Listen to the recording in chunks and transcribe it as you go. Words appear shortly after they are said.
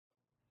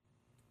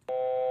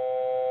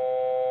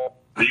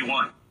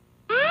V1.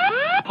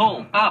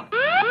 Pull up.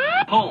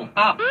 Pull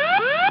up.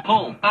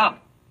 Pull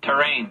up.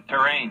 Terrain.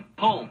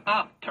 Pull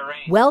up.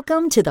 Terrain.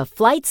 Welcome to the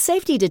Flight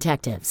Safety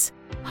Detectives.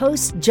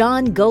 Hosts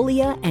John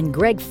Golia and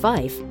Greg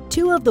Fife,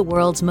 two of the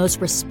world's most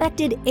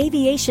respected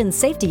aviation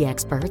safety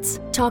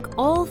experts, talk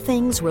all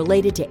things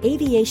related to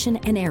aviation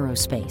and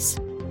aerospace.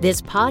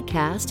 This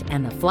podcast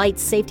and the Flight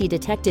Safety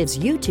Detectives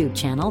YouTube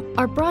channel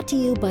are brought to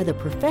you by the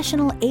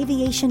Professional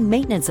Aviation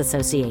Maintenance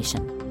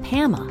Association,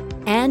 PAMA,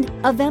 and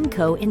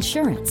Avemco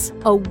Insurance,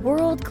 a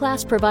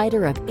world-class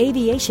provider of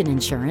aviation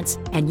insurance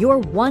and your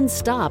one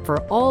stop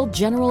for all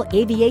general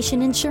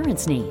aviation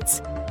insurance needs.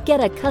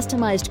 Get a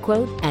customized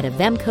quote at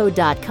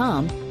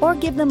avemco.com or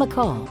give them a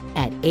call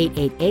at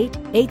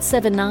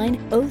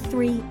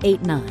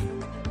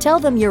 888-879-0389.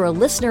 Tell them you're a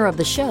listener of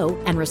the show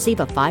and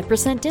receive a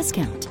 5%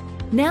 discount.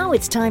 Now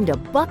it's time to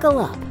buckle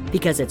up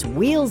because it's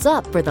wheels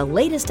up for the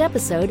latest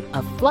episode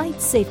of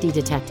Flight Safety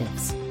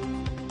Detectives.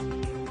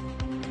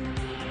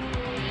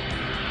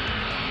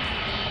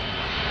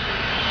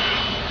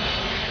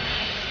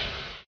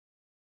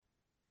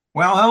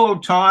 Well, hello,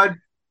 Todd.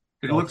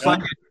 It looks like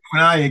it's you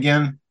and I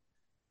again.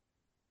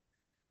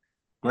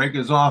 Greg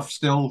is off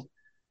still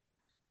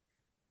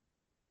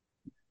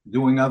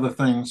doing other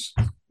things.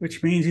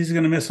 Which means he's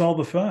going to miss all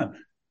the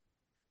fun.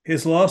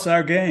 His loss,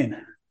 our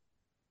gain.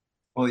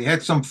 Well, he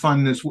had some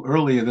fun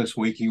earlier this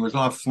week. He was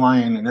off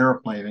flying an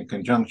airplane in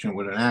conjunction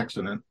with an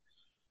accident.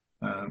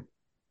 But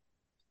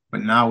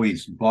now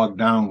he's bogged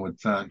down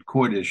with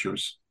court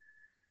issues.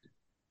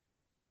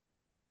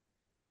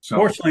 So,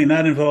 fortunately,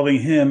 not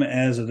involving him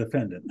as a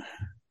defendant.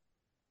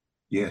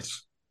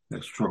 Yes,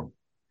 that's true.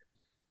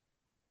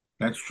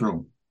 That's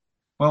true.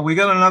 Well, we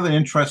got another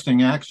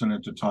interesting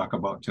accident to talk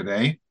about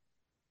today.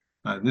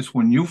 This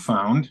one you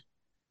found.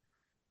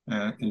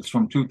 It's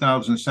from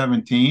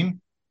 2017,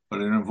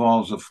 but it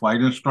involves a flight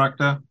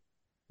instructor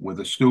with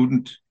a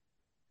student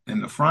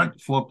in the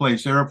front,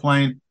 four-place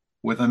airplane,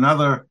 with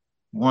another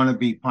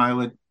wannabe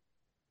pilot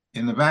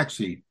in the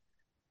backseat,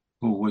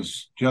 who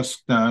was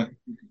just going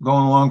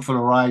along for the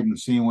ride and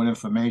seeing what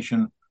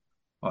information,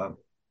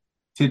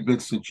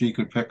 tidbits that she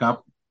could pick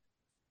up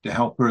to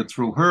help her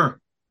through her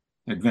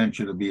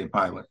adventure to be a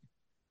pilot.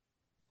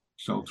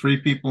 So 3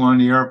 people on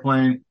the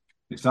airplane.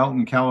 It's out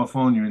in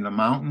California in the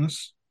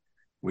mountains,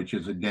 which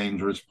is a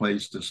dangerous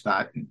place to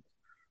start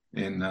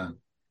in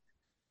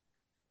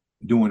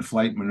doing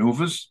flight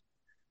maneuvers.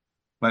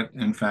 But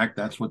in fact,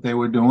 that's what they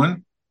were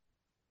doing.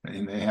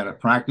 And they had a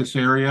practice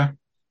area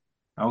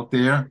out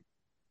there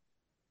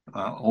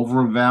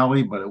over a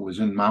valley, but it was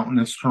in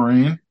mountainous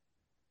terrain.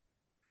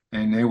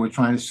 And they were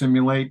trying to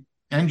simulate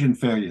engine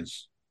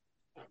failures,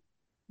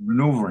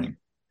 maneuvering.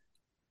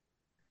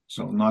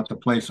 So not the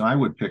place I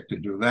would pick to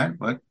do that,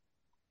 but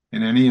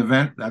in any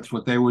event, that's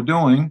what they were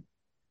doing.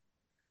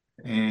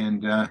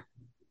 And there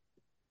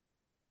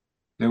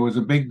was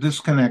a big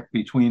disconnect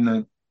between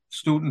the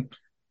student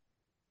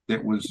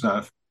that was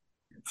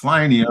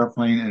flying the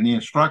airplane and the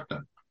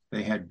instructor.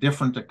 They had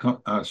different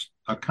accounts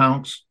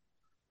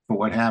for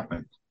what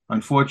happened.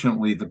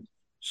 Unfortunately, the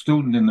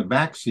student in the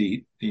back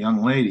seat, the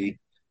young lady,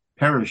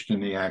 perished in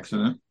the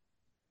accident.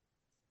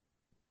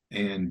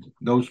 And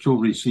those 2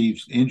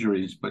 received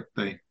injuries, but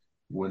they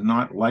were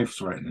not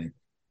life-threatening.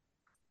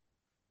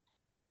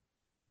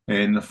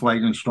 And the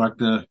flight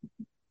instructor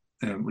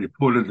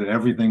reported that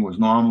everything was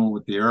normal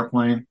with the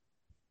airplane,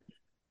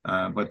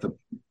 but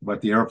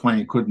the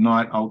airplane could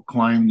not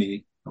outclimb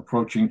the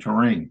approaching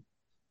terrain.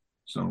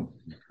 So,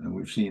 and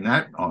we've seen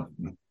that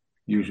often.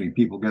 Usually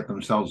people get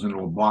themselves into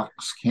a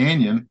box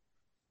canyon,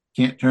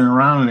 can't turn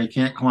around, and they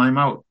can't climb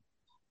out.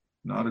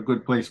 Not a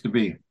good place to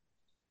be.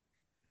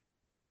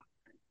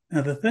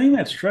 Now, the thing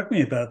that struck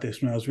me about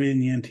this when I was reading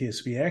the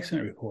NTSB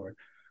accident report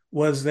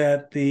was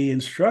that the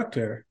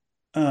instructor,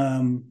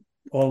 although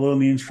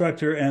the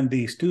instructor and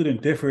the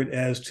student differed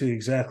as to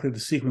exactly the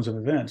sequence of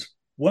events,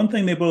 one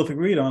thing they both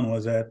agreed on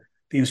was that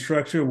the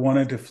instructor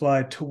wanted to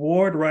fly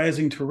toward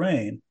rising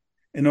terrain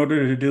in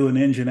order to do an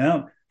engine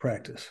out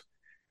practice.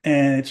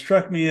 And it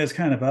struck me as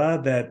kind of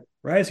odd that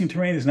rising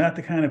terrain is not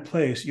the kind of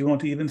place you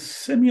want to even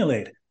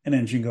simulate an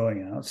engine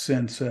going out,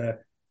 since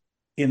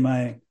in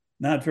my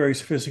not very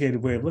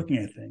sophisticated way of looking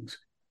at things,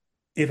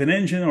 if an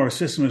engine or a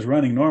system is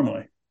running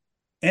normally,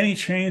 any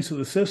change to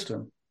the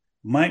system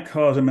might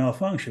cause a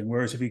malfunction,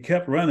 whereas if you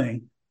kept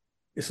running,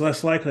 it's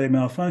less likely a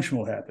malfunction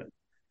will happen.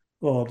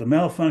 Well, the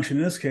malfunction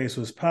in this case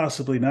was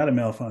possibly not a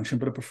malfunction,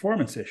 but a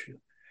performance issue.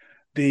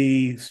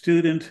 The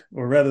student,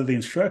 or rather the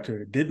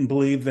instructor, didn't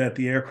believe that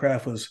the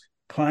aircraft was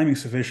climbing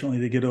sufficiently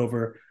to get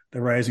over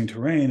the rising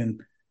terrain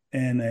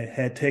and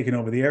had taken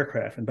over the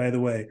aircraft. And by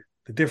the way,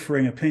 the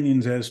differing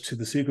opinions as to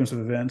the sequence of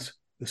events,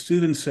 the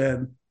student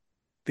said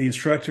the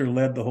instructor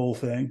led the whole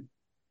thing.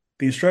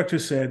 The instructor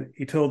said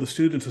he told the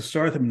student to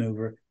start the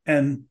maneuver,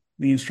 and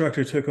the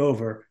instructor took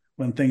over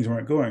when things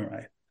weren't going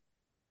right.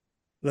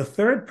 The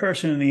third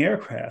person in the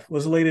aircraft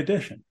was a late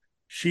addition.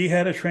 She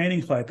had a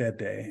training flight that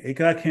day. It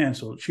got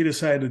canceled. She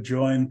decided to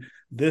join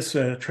this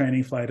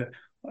training flight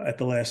at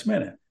the last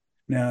minute.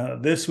 Now,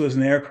 this was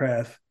an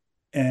aircraft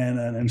and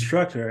an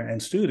instructor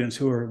and students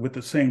who are with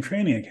the same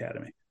training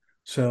academy.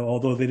 So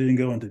although they didn't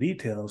go into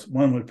details,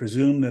 one would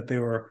presume that they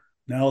were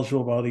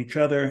knowledgeable about each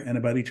other and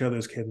about each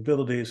other's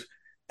capabilities.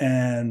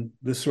 And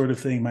this sort of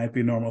thing might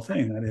be a normal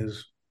thing. That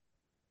is,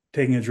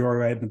 taking a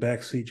joyride in the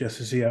back seat just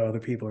to see how other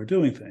people are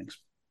doing things.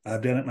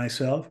 I've done it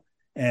myself,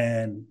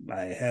 and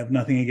I have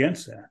nothing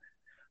against that.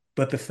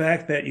 But the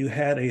fact that you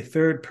had a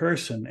third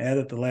person add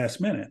at the last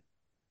minute,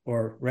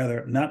 or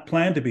rather not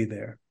planned to be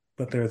there,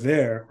 but they're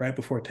there right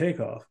before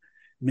takeoff,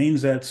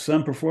 means that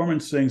some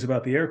performance things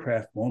about the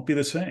aircraft won't be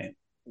the same.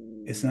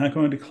 It's not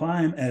going to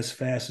climb as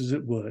fast as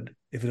it would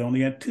if it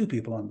only had two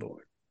people on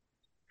board.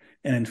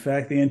 And in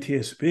fact, the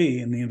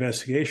NTSB in the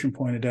investigation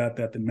pointed out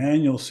that the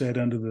manual said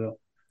under the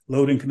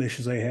loading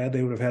conditions they had,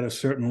 they would have had a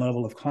certain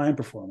level of climb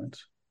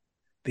performance.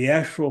 The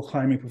actual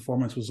climbing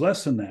performance was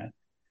less than that,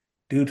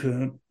 due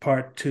to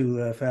part to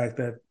the fact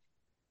that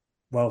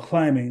while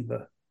climbing,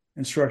 the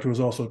instructor was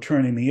also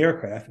turning the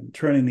aircraft, and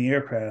turning the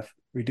aircraft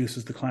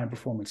reduces the climb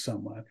performance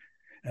somewhat.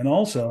 And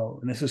also,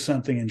 and this is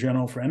something in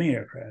general for any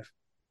aircraft,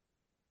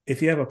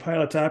 if you have a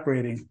pilot's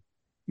operating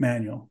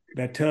manual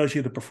that tells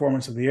you the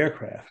performance of the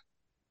aircraft,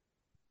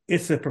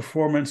 it's the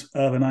performance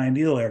of an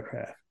ideal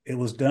aircraft. It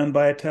was done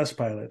by a test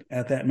pilot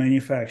at that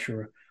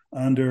manufacturer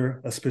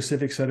under a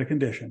specific set of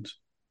conditions,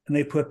 and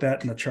they put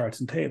that in the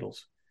charts and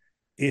tables.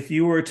 If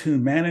you were to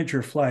manage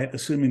your flight,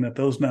 assuming that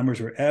those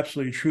numbers are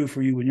absolutely true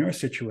for you in your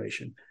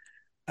situation,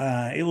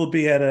 it will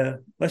be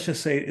let's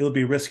just say it will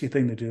be a risky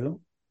thing to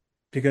do,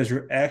 because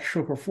your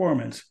actual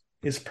performance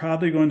is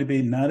probably going to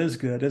be not as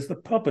good as the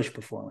published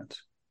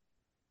performance.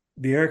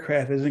 The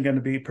aircraft isn't going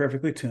to be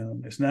perfectly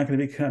tuned. It's not going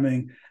to be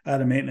coming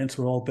out of maintenance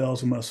with all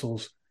bells and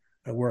whistles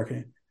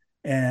working.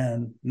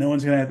 And no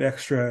one's going to have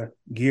extra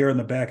gear in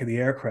the back of the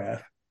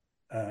aircraft,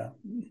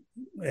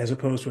 as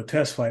opposed to a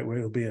test flight where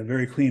it'll be a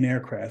very clean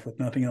aircraft with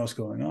nothing else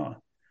going on.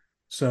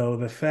 So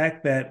the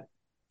fact that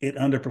it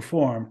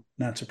underperformed,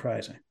 not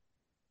surprising.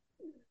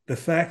 The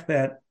fact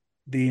that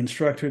the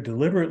instructor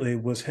deliberately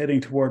was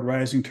heading toward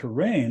rising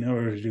terrain in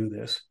order to do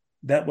this,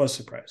 that was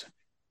surprising.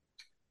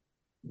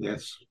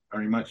 Yes,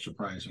 very much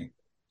surprising.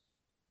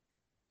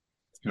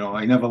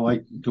 I never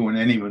liked doing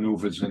any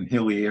maneuvers in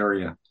hilly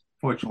area.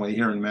 Fortunately,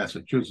 here in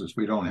Massachusetts,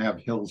 we don't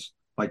have hills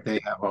like they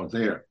have out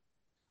there.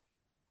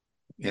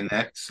 In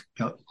that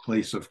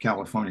place of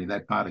California,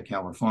 that part of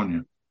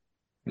California,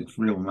 it's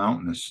real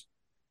mountainous.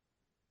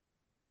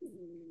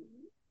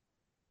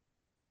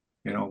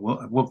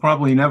 We'll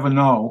probably never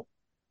know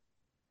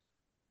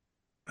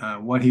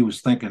what he was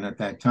thinking at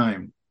that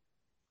time.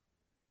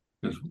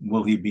 Because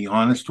will he be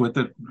honest with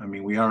it? I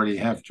mean, we already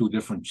have two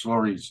different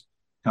stories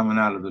coming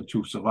out of the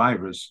two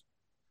survivors.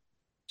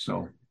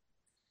 So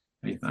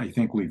I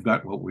think we've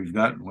got what we've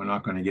got. We're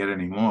not going to get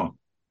any more.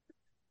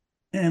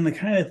 And the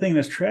kind of thing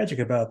that's tragic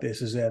about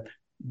this is that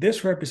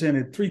this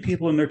represented three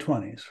people in their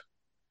 20s.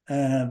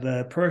 And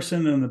the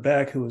person in the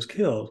back who was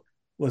killed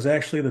was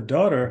actually the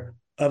daughter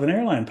of an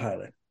airline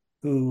pilot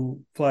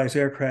who flies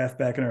aircraft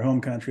back in her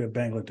home country of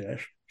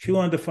Bangladesh. She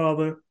wanted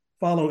to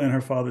follow in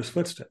her father's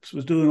footsteps,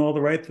 was doing all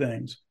the right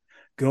things,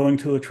 going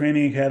to a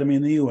training academy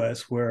in the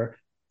U.S. where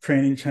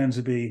training tends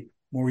to be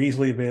more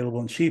easily available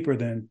and cheaper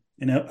than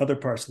in other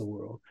parts of the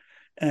world.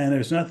 And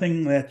there's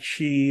nothing that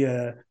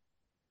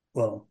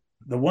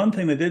the one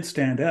thing that did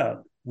stand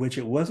out, which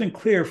it wasn't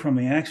clear from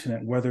the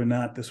accident whether or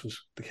not this was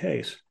the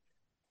case,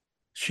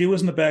 she was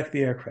in the back of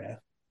the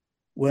aircraft.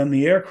 When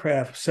the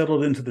aircraft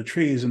settled into the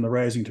trees in the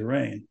rising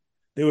terrain,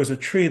 there was a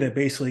tree that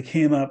basically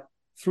came up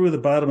through the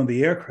bottom of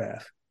the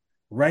aircraft,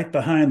 right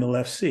behind the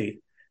left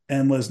seat,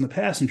 and was in the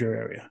passenger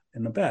area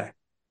in the back.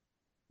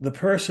 The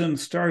person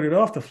started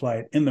off the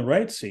flight in the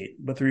right seat,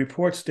 but the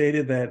report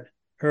stated that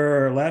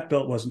her lap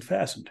belt wasn't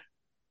fastened,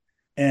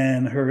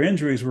 and her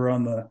injuries were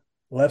on the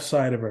left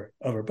side of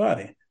her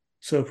body.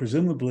 So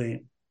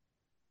presumably,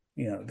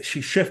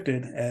 she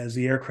shifted as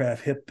the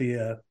aircraft hit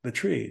the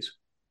trees.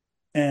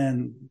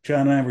 And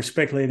John and I were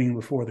speculating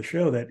before the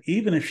show that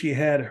even if she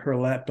had her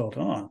lap belt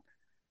on,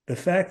 the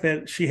fact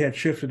that she had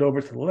shifted over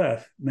to the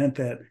left meant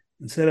that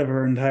instead of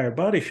her entire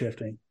body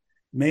shifting,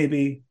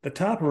 maybe the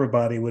top of her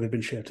body would have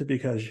been shifted,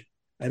 because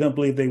I don't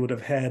believe they would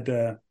have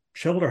had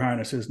shoulder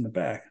harnesses in the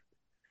back.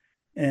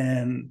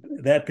 And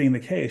that being the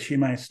case, she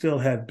might still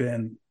have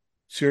been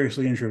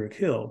seriously injured or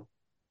killed.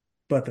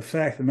 But the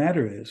fact of the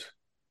matter is,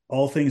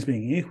 all things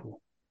being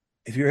equal,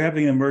 if you're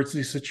having an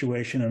emergency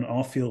situation, an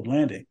off-field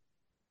landing,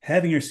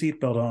 having your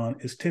seatbelt on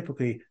is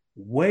typically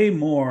way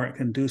more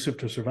conducive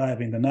to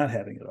surviving than not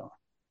having it on.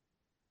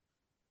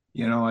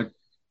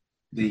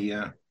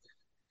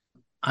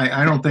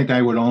 I don't think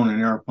I would own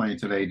an airplane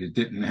today that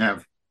didn't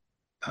have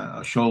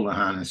a shoulder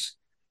harness.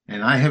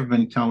 And I have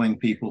been telling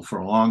people for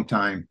a long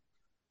time,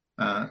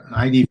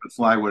 I'd even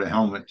fly with a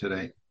helmet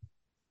today.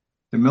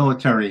 The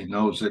military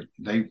knows that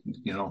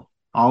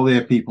all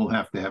their people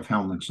have to have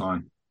helmets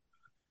on.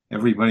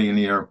 Everybody in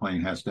the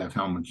airplane has to have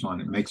helmets on.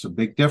 It makes a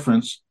big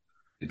difference.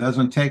 It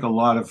doesn't take a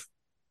lot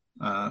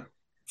of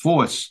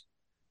force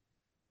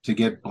to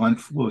get blunt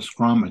force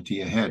trauma to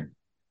your head.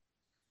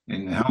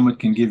 And the helmet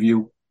can give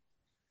you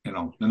They're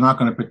not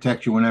going to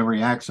protect you in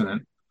every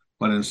accident,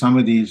 but in some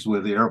of these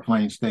where the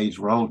airplane stays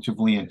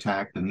relatively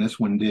intact, and this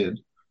one did,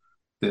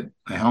 that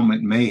a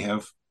helmet may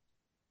have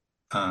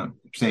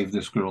saved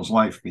this girl's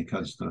life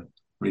because the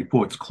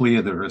report's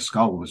clear that her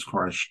skull was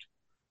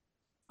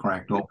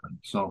cracked open.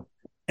 So,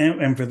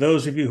 and for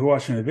those of you who are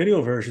watching the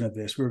video version of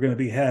this, we're going to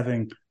be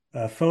having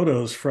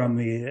photos from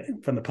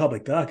the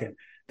public docket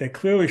that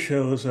clearly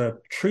shows a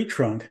tree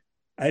trunk,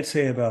 I'd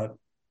say about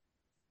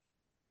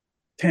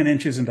 10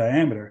 inches in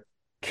diameter,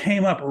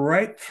 came up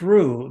right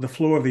through the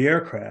floor of the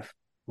aircraft,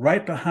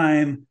 right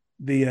behind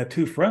the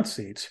two front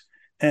seats,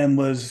 and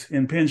was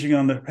impinging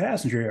on the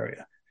passenger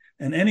area.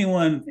 And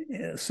anyone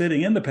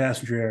sitting in the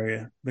passenger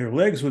area, their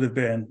legs would have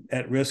been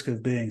at risk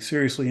of being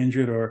seriously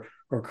injured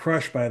or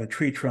crushed by the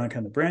tree trunk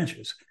and the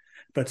branches.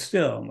 But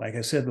still, like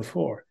I said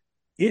before,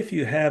 if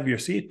you have your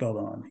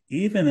seatbelt on,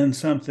 even in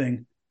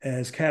something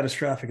as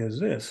catastrophic as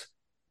this,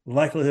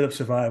 likelihood of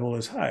survival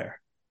is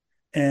higher.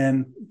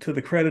 And to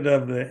the credit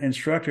of the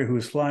instructor who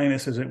was flying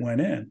this as it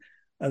went in,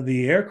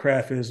 the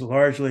aircraft is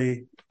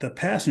largely, the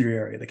passenger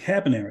area, the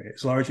cabin area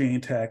is largely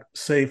intact,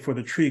 save for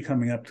the tree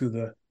coming up to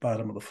the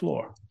bottom of the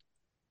floor.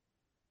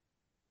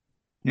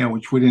 Yeah,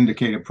 which would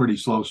indicate a pretty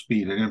slow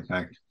speed at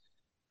impact.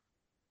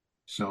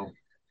 So,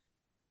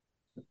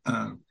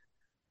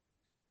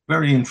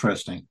 very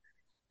interesting.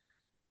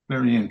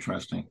 Very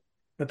interesting.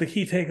 But the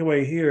key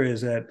takeaway here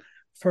is that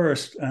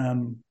first,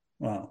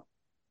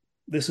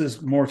 this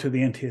is more to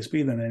the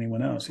NTSB than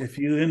anyone else. If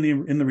you in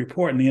the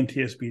report, and the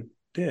NTSB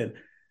did,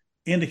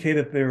 indicate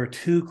that there are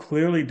two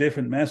clearly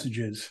different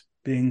messages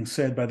being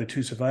said by the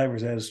two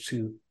survivors as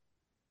to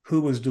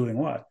who was doing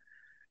what.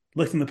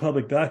 Looked in the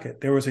public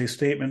docket, there was a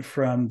statement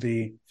from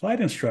the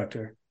flight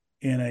instructor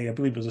in I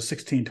believe it was a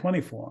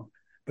 1620 form,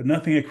 but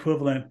nothing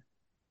equivalent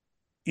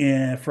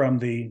from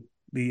the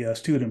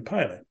student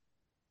pilot.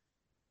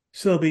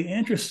 So it'll be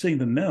interesting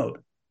to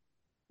note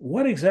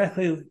what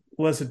exactly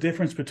was the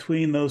difference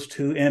between those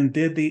two, and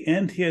did the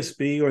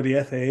NTSB or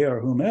the FAA or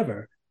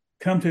whomever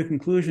come to a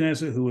conclusion as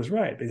to who was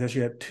right? Because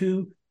you had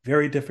two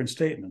very different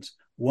statements.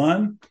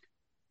 One,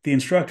 the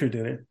instructor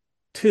did it.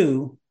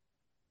 Two,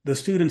 the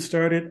student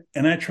started,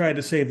 and I tried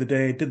to save the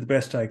day, did the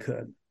best I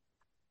could.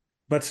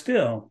 But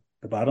still,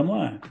 the bottom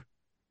line,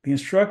 the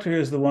instructor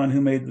is the one who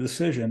made the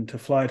decision to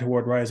fly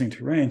toward rising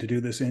terrain to do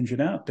this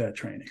engine out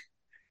training.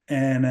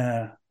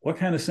 And what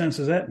kind of sense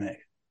does that make?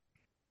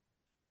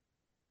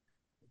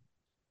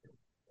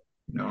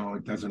 No,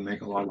 it doesn't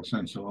make a lot of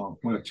sense at all.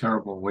 What a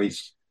terrible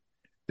waste.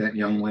 That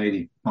young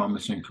lady,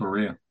 promising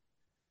career.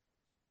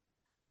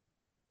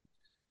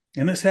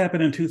 And this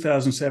happened in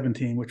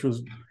 2017, which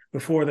was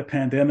before the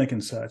pandemic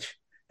and such,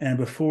 and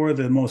before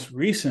the most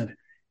recent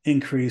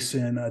increase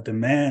in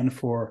demand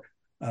for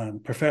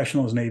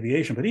professionals in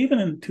aviation. But even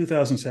in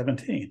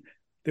 2017,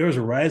 there was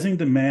a rising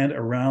demand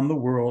around the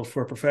world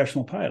for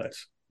professional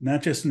pilots,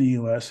 not just in the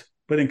US,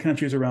 but in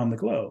countries around the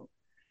globe.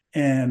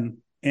 And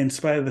in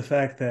spite of the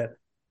fact that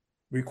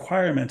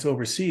requirements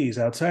overseas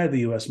outside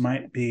the US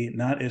might be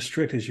not as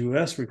strict as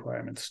US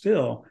requirements,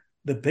 still,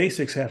 the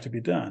basics have to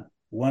be done.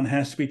 One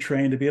has to be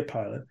trained to be a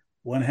pilot.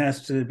 One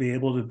has to be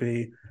able to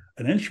be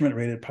an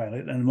instrument-rated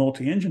pilot and a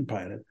multi-engine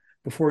pilot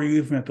before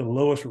you even at the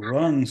lowest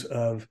rungs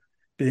of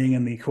being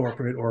in the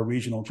corporate or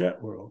regional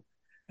jet world.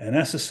 And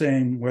that's the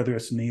same whether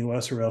it's in the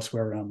US or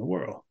elsewhere around the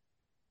world.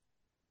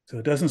 So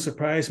it doesn't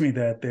surprise me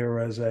that there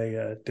was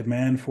a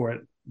demand for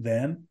it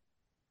then.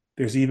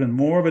 There's even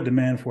more of a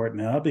demand for it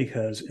now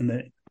because in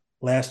the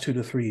last 2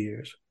 to 3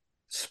 years,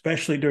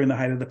 especially during the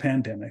height of the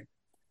pandemic,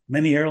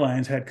 many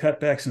airlines had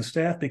cutbacks in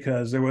staff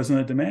because there wasn't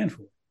a demand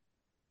for it.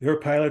 There were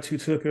pilots who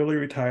took early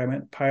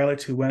retirement,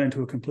 pilots who went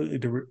into a completely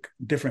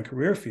different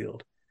career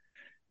field,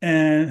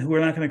 and who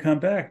are not going to come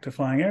back to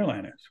flying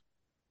airliners.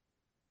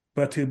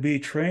 But to be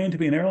trained to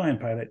be an airline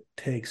pilot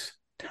takes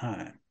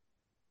time.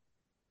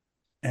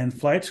 And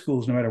flight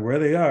schools, no matter where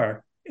they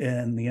are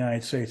in the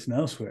United States and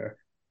elsewhere,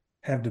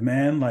 have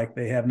demand like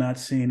they have not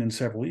seen in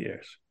several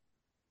years.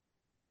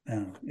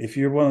 Now, if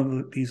you're one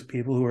of these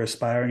people who are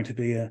aspiring to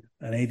be an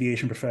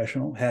aviation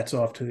professional, hats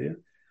off to you.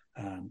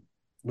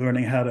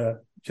 Learning how to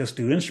just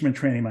do instrument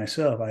training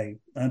myself, I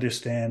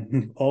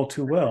understand all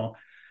too well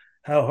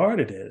how hard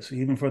it is,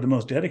 even for the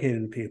most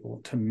dedicated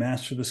people, to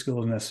master the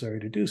skills necessary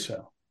to do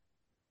so.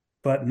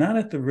 But not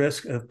at the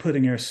risk of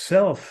putting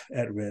yourself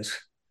at risk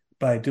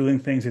by doing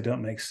things that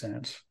don't make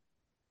sense,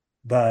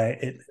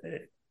 by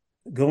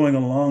going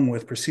along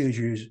with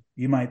procedures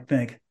you might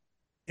think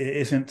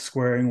isn't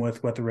squaring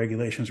with what the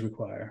regulations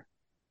require,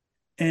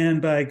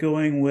 and by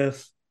going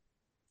with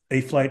a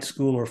flight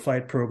school or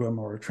flight program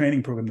or a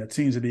training program that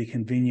seems to be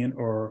convenient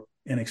or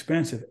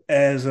inexpensive,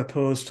 as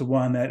opposed to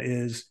one that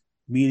is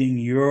meeting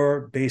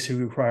your basic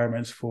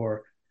requirements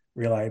for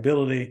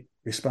reliability,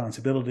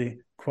 responsibility,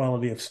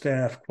 quality of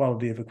staff,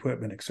 quality of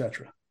equipment,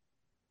 etc.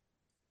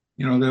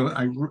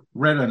 I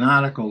read an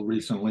article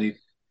recently,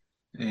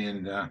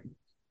 and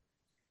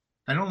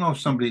I don't know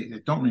I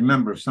don't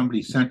remember if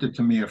somebody sent it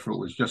to me or if it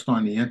was just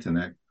on the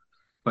internet,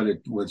 but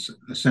it was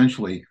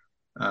essentially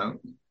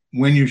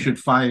when you should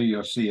fire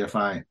your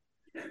CFI.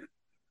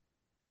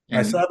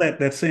 I saw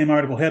that same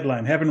article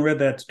headline. Haven't read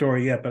that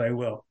story yet, but I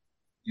will.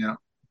 Yeah,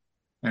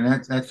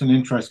 and that's an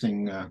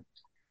interesting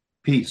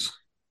piece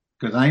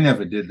because I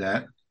never did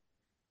that.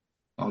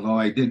 Although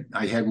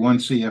I had one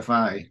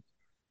CFI,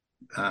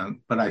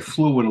 but I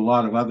flew with a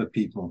lot of other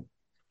people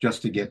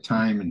just to get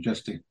time and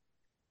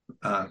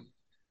uh,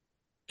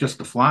 just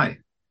to fly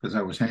because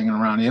I was hanging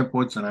around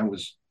airports and I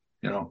was,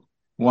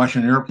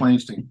 washing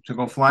airplanes to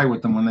go fly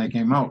with them when they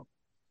came out.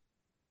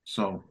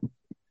 So,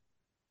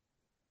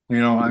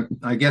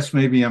 I guess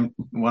maybe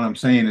what I'm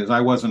saying is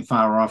I wasn't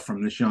far off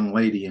from this young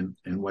lady and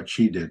what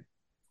she did,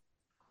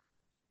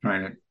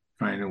 trying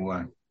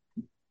to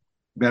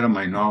better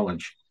my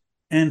knowledge.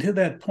 And to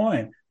that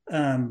point,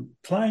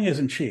 flying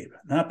isn't cheap,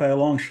 not by a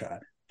long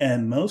shot.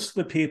 And most of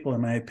the people,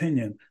 in my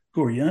opinion,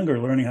 who are younger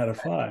learning how to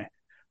fly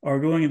are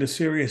going into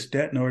serious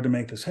debt in order to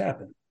make this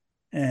happen.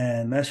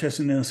 And that's just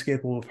an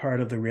inescapable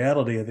part of the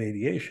reality of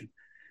aviation.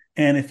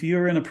 And if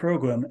you're in a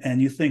program and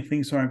you think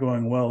things aren't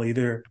going well,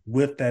 either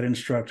with that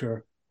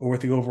instructor or with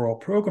the overall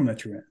program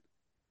that you're in,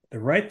 the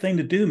right thing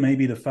to do may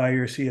be to fire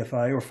your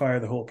CFI or fire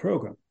the whole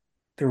program.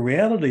 The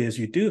reality is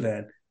you do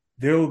that,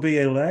 there will be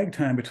a lag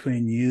time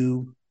between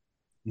you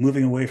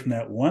moving away from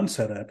that one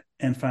setup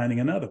and finding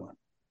another one.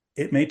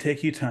 It may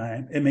take you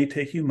time, it may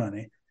take you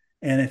money.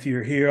 And if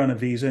you're here on a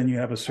visa and you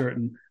have a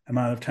certain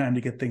amount of time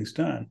to get things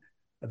done,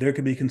 there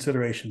could be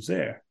considerations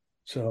there.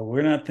 So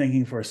we're not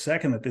thinking for a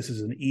second that this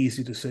is an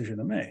easy decision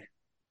to make.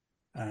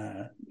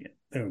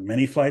 There are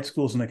many flight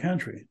schools in the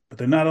country, but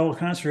they're not all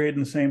concentrated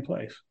in the same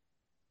place.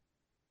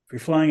 If you're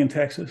flying in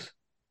Texas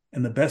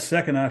and the best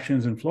second option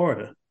is in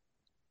Florida,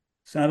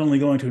 it's not only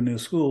going to a new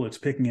school, it's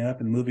picking up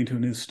and moving to a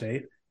new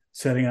state,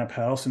 setting up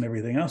house and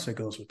everything else that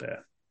goes with that.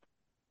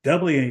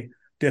 Doubly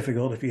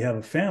difficult if you have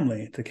a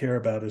family to care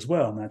about as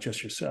well, not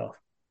just yourself.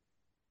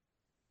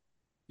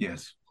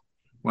 Yes.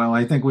 Well,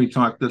 I think we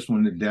talked this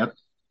one to death.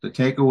 The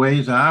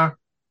takeaways are,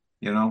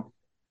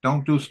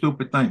 don't do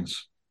stupid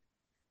things.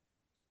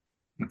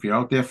 If you're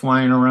out there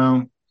flying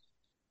around,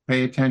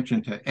 pay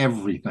attention to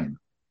everything.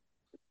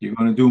 You're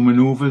going to do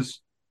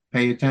maneuvers,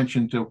 pay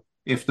attention to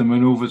if the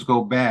maneuvers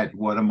go bad,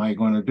 what am I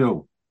going to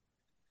do?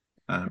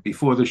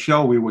 Before the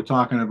show, we were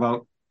talking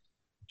about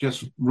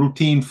just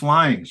routine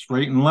flying,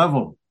 straight and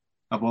level,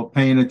 about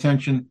paying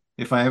attention.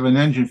 If I have an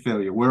engine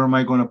failure, where am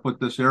I going to put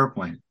this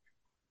airplane?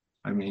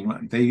 I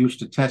mean, they used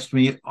to test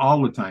me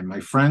all the time. My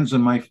friends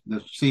and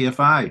the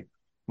CFI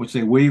would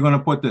say, where are you going to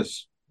put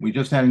this? We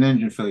just had an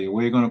engine failure.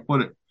 Where are you going to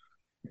put it?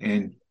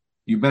 And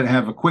you better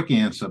have a quick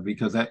answer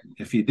because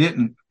if you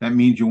didn't, that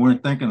means you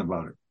weren't thinking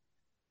about it.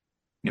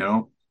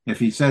 If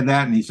he said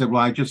that and he said,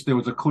 well, there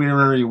was a clear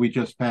area we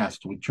just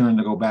passed, we turned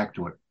to go back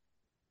to it.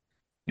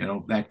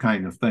 That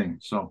kind of thing.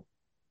 So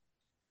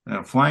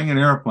flying an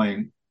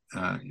airplane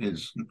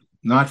is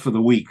not for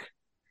the weak.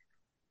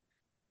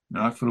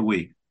 Not for the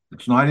weak.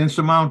 It's not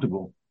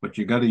insurmountable, but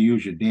you got to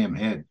use your damn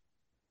head.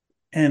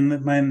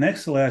 And my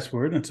next to last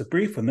word, and it's a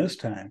brief one this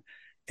time,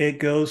 it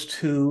goes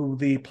to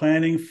the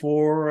planning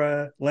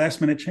for last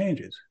minute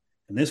changes.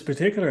 In this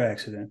particular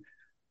accident,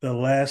 the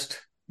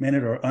last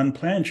minute or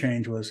unplanned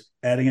change was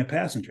adding a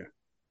passenger.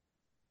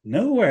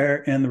 Nowhere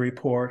in the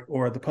report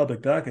or the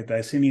public docket did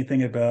I see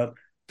anything about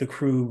the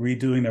crew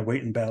redoing their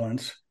weight and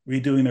balance,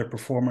 redoing their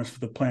performance for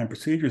the planned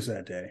procedures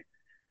that day.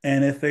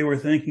 And if they were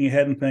thinking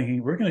ahead and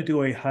thinking, we're going to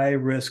do a high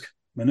risk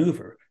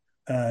maneuver,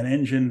 an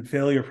engine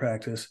failure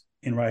practice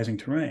in rising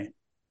terrain,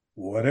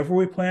 whatever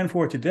we plan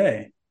for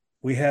today,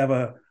 we have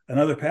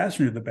another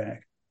passenger in the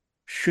back.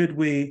 Should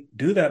we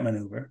do that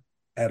maneuver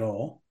at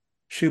all?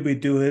 Should we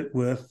do it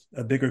with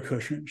a bigger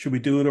cushion? Should we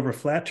do it over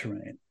flat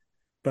terrain?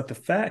 But the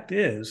fact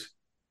is,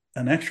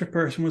 an extra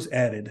person was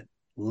added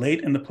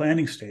late in the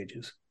planning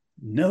stages.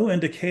 No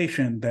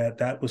indication that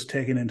that was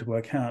taken into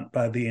account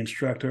by the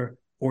instructor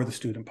or the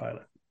student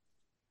pilot.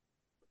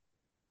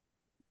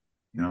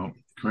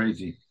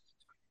 Crazy.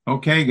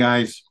 Okay,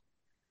 guys.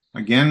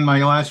 Again,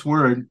 my last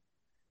word,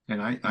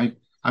 and I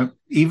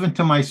even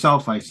to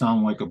myself, I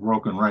sound like a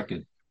broken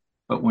record.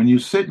 But when you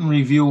sit and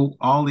review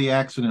all the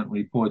accident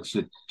reports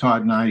that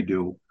Todd and I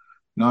do,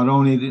 not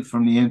only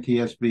from the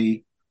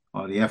NTSB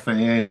or the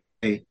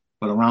FAA,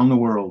 but around the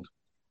world,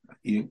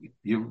 you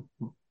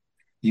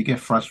get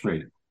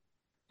frustrated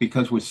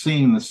because we're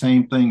seeing the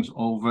same things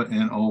over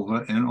and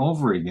over and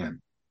over again.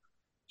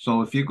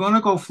 So if you're going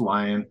to go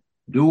flying,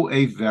 do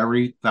a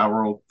very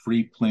thorough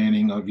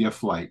pre-planning of your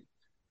flight.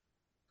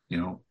 If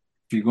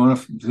you're going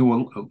to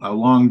do a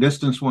long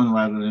distance one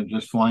rather than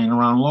just flying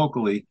around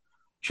locally,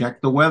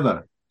 check the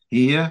weather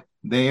here,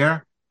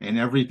 there, and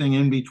everything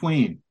in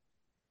between.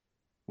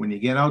 When you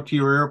get out to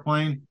your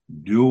airplane,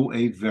 do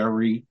a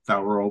very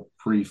thorough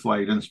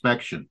pre-flight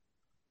inspection.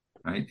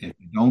 Right? If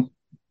you don't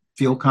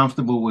feel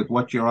comfortable with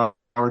what you're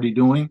already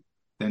doing,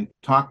 then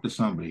talk to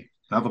somebody,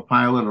 another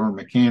pilot or a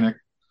mechanic,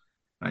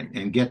 right?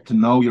 And get to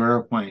know your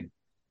airplane.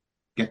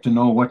 Get to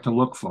know what to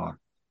look for.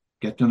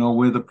 Get to know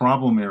where the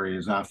problem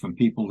areas are from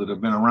people that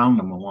have been around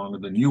them longer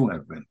than you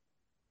have been.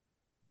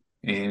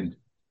 And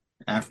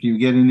after you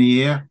get in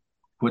the air,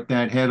 put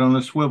that head on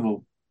a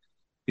swivel,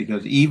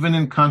 because even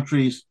in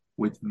countries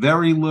with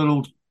very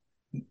little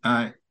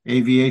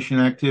aviation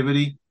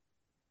activity,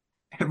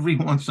 every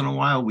once in a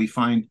while we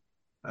find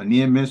a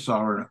near miss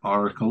or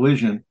a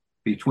collision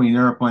between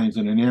airplanes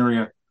in an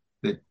area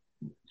that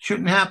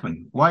shouldn't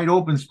happen, wide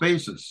open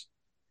spaces.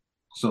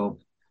 So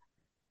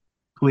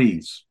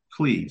please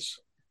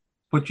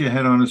put your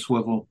head on a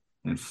swivel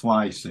and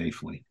fly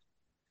safely.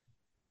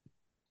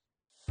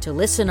 To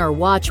listen or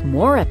watch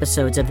more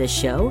episodes of this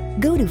show,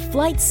 go to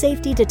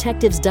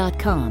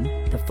FlightSafetyDetectives.com,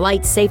 the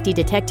Flight Safety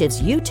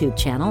Detectives YouTube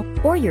channel,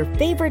 or your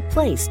favorite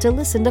place to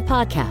listen to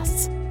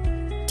podcasts.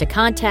 To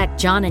contact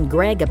John and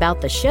Greg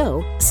about the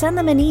show, send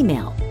them an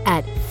email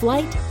at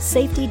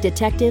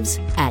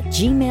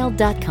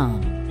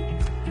flightsafetydetectives@gmail.com.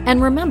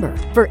 And remember,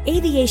 for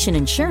aviation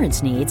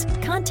insurance needs,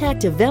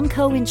 contact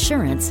Avemco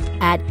Insurance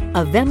at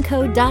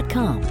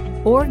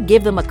avemco.com or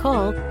give them a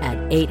call at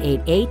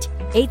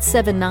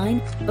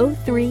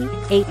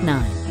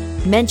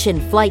 888-879-0389. Mention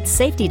Flight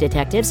Safety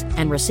Detectives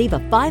and receive a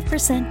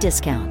 5%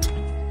 discount.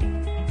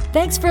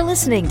 Thanks for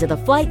listening to the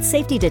Flight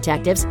Safety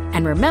Detectives,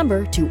 and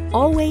remember to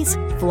always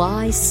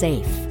fly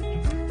safe.